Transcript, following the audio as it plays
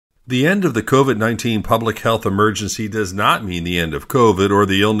The end of the COVID-19 public health emergency does not mean the end of COVID or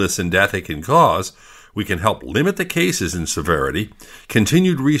the illness and death it can cause. We can help limit the cases and severity.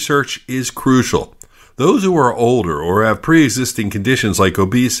 Continued research is crucial. Those who are older or have pre-existing conditions like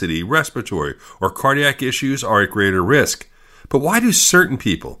obesity, respiratory, or cardiac issues are at greater risk. But why do certain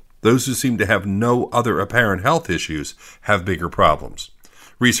people, those who seem to have no other apparent health issues, have bigger problems?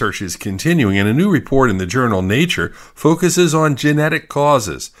 Research is continuing, and a new report in the journal Nature focuses on genetic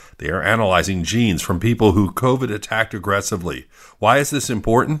causes. They are analyzing genes from people who COVID attacked aggressively. Why is this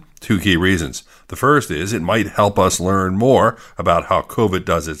important? Two key reasons. The first is it might help us learn more about how COVID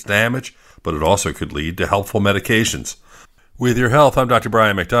does its damage, but it also could lead to helpful medications. With your health, I'm Dr.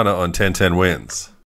 Brian Mcdonough on 1010 Wins.